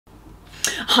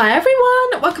Hi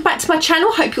everyone, welcome back to my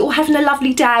channel. Hope you're all having a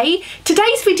lovely day.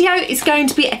 Today's video is going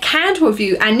to be a candle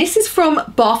review, and this is from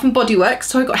Bath and Body Works.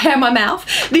 So I've got hair in my mouth.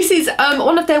 This is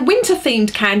one of their winter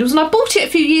themed candles, and I bought it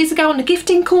a few years ago on the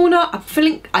gifting corner. I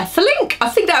think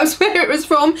that was where it was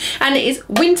from, and it is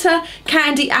Winter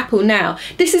Candy Apple. Now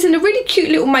this is in a really cute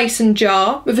little mason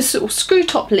jar with a sort of screw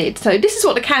top lid. So this is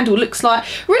what the candle looks like.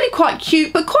 Really quite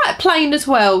cute, but quite plain as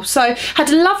well. So had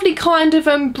a lovely kind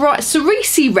of bright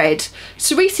cerise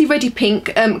reddy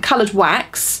pink coloured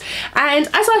wax, and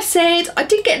as I said, I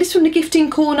did get this from the gifting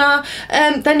corner.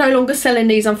 They're no longer selling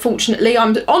these, unfortunately.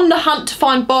 I'm on the hunt to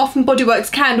find Bath and Body Works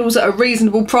candles at a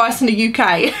reasonable price in the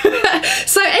UK.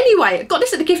 So anyway, got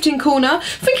this at the gifting corner. I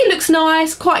think it looks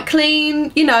nice, quite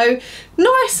clean, you know,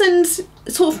 nice and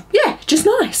sort of, yeah, just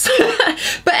nice.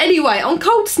 But anyway, on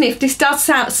cold sniff, this does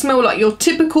smell like your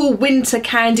typical winter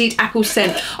candied apple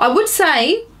scent. I would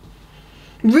say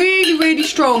really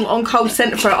strong on cold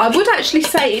scent for it. I would actually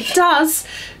say it does,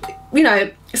 you know,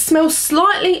 smell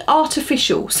slightly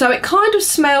artificial. So it kind of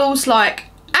smells like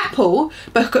apple,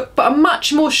 but a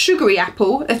much more sugary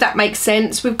apple, if that makes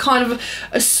sense, with kind of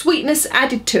a sweetness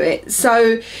added to it.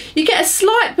 So you get a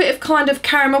slight bit of kind of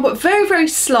caramel, but very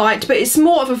slight, but it's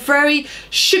more of a very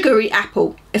sugary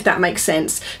apple, if that makes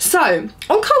sense. So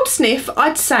on cold sniff,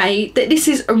 I'd say that this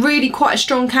is a really quite a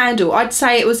strong candle. I'd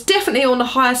say it was definitely on the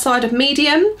higher side of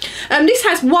medium. This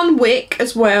has one wick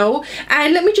as well,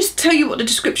 and let me just tell you what the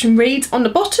description reads on the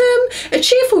bottom. A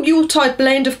cheerful Yuletide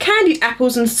blend of candied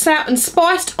apples and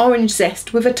spiced orange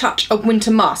zest with a touch of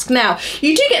winter musk. Now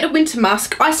you do get the winter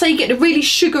musk. I say you get the really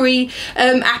sugary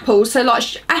apple, so like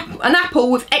an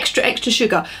apple with extra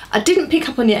sugar. I didn't pick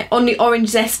up on the orange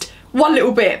zest one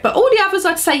little bit, but all the others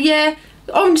I'd say, yeah,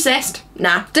 orange zest,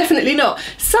 nah, definitely not.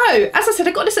 So as I said,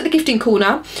 I got this at the gifting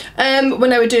corner when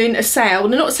they were doing a sale.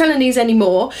 They're not selling these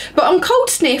anymore, but on cold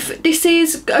sniff, this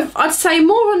is, I'd say,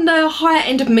 more on the higher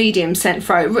end of medium on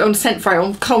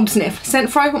cold sniff.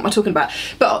 What am I talking about?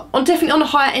 But definitely on the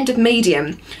higher end of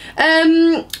medium.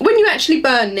 When you actually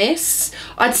burn this,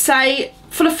 I'd say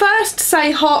for the first,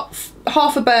 say half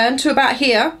a burn to about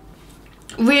here,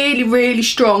 really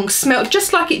strong smell,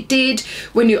 just like it did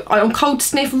when you on cold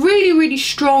sniff. Really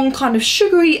strong kind of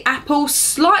sugary apple,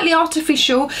 slightly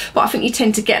artificial, but I think you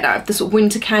tend to get that with the sort of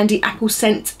winter candy apple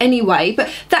scent anyway.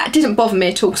 But that didn't bother me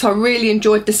at all, because I really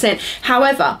enjoyed the scent.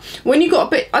 However, when you got a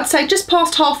bit, I'd say just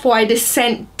past halfway, this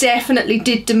scent definitely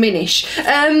did diminish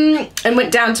and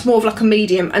went down to more of like a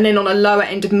medium, and then on a lower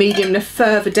end of medium the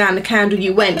further down the candle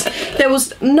you went. There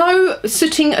was no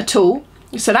sooting at all,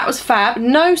 so that was fab.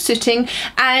 No sooting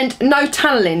and no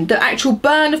tunnelling. The actual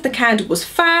burn of the candle was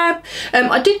fab.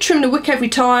 I did trim the wick every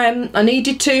time I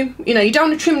needed to. You know, you don't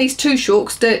want to trim these too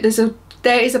short, because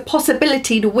there is a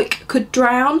possibility the wick could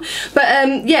drown.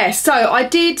 But yeah, so I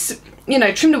did, you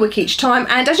know, trim the wick each time,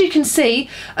 and as you can see,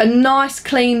 a nice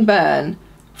clean burn.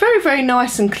 Very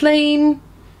nice and clean.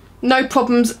 No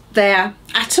problems there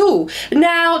at all.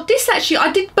 Now this actually,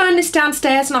 I did burn this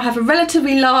downstairs, and I have a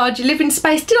relatively large living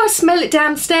space. Did I smell it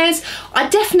downstairs? I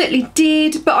definitely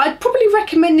did, but I'd probably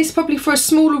recommend this probably for a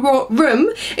smaller room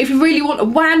if you really want a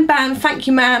wham bam thank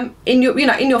you ma'am in your, you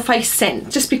know, in your face scent,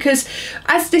 just because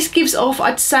as this gives off,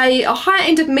 I'd say, a higher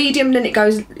end of medium, then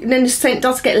the scent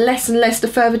does get less and less the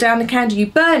further down the candle you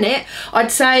burn it.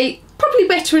 I'd say probably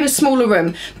better in a smaller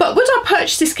room. But would I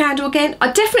purchase this candle again?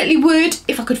 I definitely would,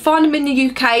 if I could find them in the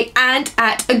UK and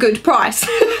at a good price.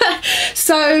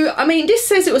 So I mean, this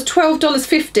says it was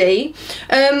 $12.50.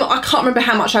 I can't remember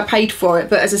how much I paid for it,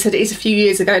 but as I said, it is a few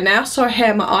years ago now. Sorry,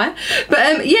 hair in my eye.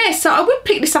 But yeah, so I would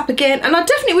pick this up again, and I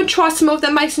definitely would try some of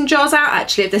their mason jars out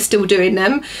actually, if they're still doing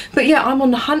them. But yeah, I'm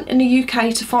on the hunt in the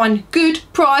UK to find good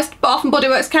priced Bath and Body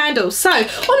Works candles. So on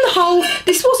the whole,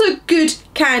 this was a good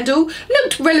candle.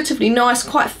 Looked relatively nice,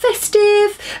 quite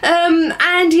festive,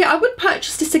 and yeah, I would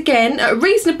purchase this again at a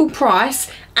reasonable price.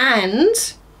 And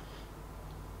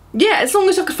yeah, as long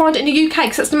as I could find it in the UK,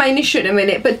 because that's the main issue in a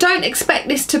minute. But don't expect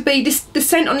this to be, the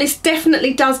scent on this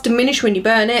definitely does diminish when you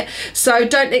burn it, so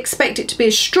don't expect it to be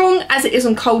as strong as it is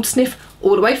on cold sniff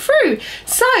all the way through.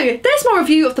 So there's my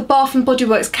review of the Bath and Body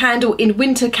Works candle in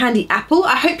Winter Candy Apple.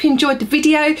 I hope you enjoyed the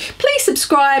video. Please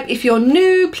subscribe if you're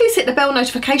new. Please hit the bell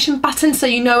notification button so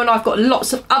you know when I've got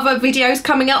lots of other videos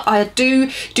coming up. I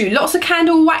do lots of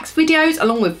candle wax videos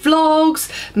along with vlogs,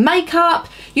 makeup,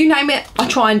 you name it, I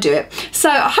try and do it. So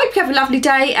I hope you have a lovely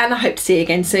day, and I hope to see you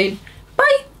again soon.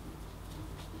 Bye.